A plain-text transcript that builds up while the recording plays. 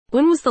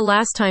When was the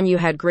last time you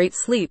had great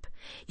sleep?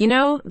 You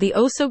know, the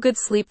oh-so-good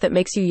sleep that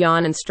makes you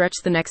yawn and stretch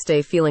the next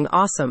day feeling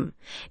awesome.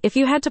 If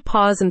you had to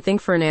pause and think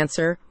for an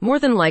answer, more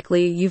than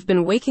likely you've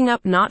been waking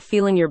up not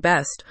feeling your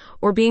best,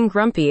 or being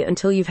grumpy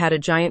until you've had a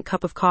giant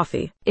cup of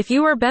coffee. If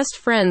you are best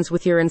friends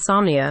with your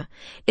insomnia,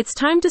 it's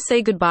time to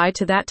say goodbye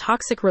to that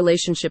toxic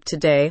relationship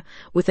today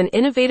with an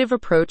innovative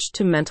approach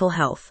to mental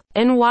health.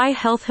 NY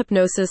Health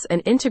Hypnosis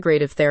and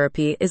Integrative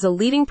Therapy is a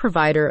leading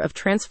provider of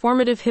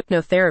transformative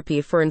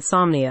hypnotherapy for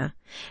insomnia.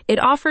 It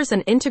offers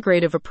an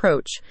integrative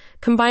approach,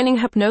 combining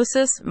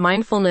hypnosis,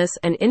 mindfulness,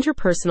 and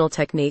interpersonal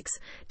techniques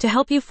to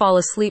help you fall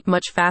asleep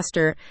much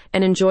faster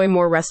and enjoy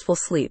more restful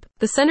sleep.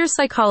 The center's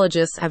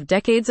psychologists have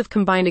decades of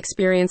combined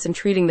experience in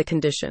treating the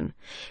condition.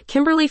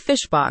 Kimberly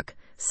Fischbach,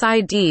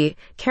 Psy-D,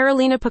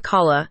 Karolina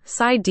Pakala,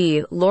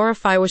 Psy-D, Laura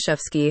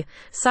Fiwaszewski,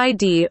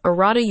 Psy-D,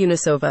 Arata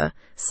Unisova,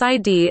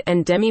 Psy-D,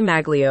 and Demi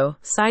Maglio,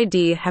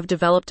 Psy-D have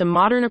developed a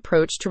modern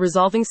approach to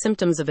resolving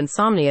symptoms of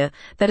insomnia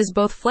that is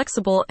both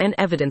flexible and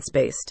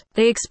evidence-based.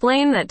 They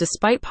explain that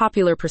despite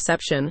popular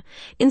perception,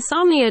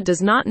 insomnia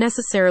does not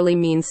necessarily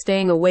mean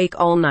staying awake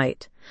all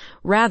night.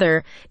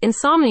 Rather,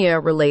 insomnia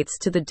relates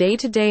to the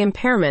day-to-day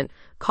impairment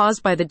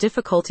caused by the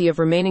difficulty of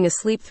remaining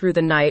asleep through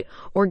the night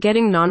or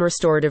getting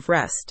non-restorative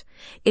rest.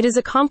 It is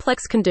a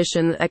complex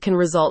condition that can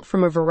result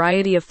from a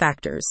variety of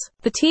factors.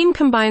 The team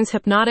combines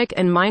hypnotic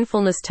and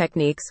mindfulness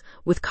techniques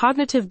with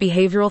cognitive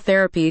behavioral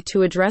therapy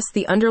to address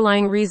the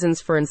underlying reasons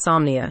for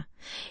insomnia.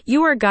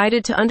 You are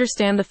guided to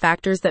understand the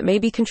factors that may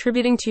be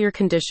contributing to your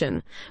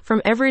condition,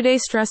 from everyday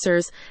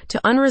stressors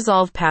to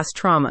unresolved past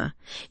trauma.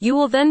 You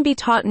will then be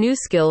taught new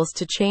skills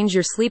to change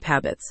your sleep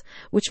habits,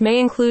 which may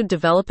include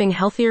developing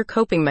healthier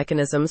coping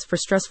mechanisms for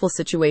stressful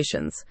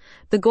situations.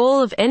 The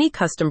goal of any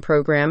custom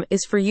program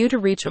is for you to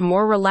reach a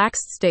more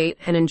relaxed state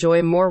and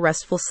enjoy more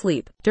restful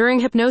sleep.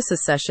 During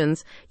hypnosis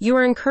sessions, you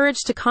are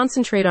encouraged to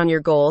concentrate on your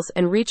goals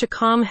and reach a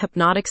calm,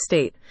 hypnotic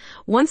state.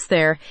 Once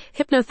there,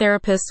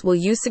 hypnotherapists will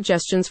use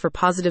suggestions for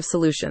positive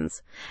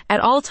solutions.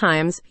 At all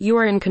times, you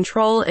are in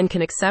control and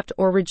can accept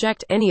or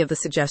reject any of the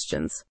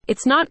suggestions.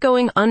 It's not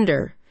going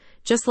under,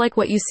 just like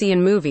what you see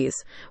in movies.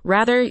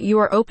 Rather, you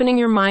are opening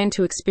your mind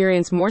to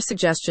experience more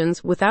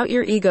suggestions without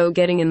your ego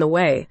getting in the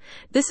way.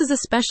 This is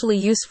especially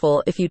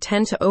useful if you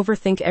tend to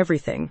overthink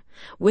everything.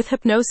 With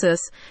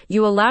hypnosis,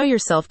 you allow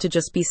yourself to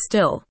just be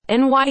still.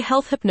 NY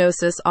Health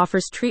Hypnosis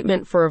offers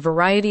treatment for a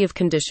variety of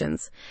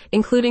conditions,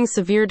 including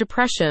severe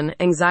depression,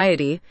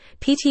 anxiety,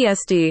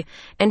 PTSD,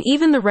 and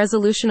even the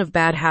resolution of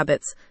bad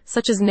habits,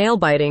 such as nail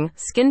biting,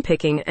 skin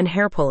picking, and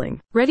hair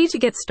pulling. Ready to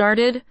get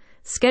started?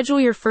 Schedule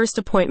your first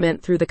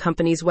appointment through the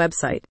company's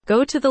website.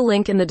 Go to the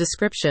link in the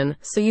description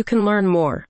so you can learn more.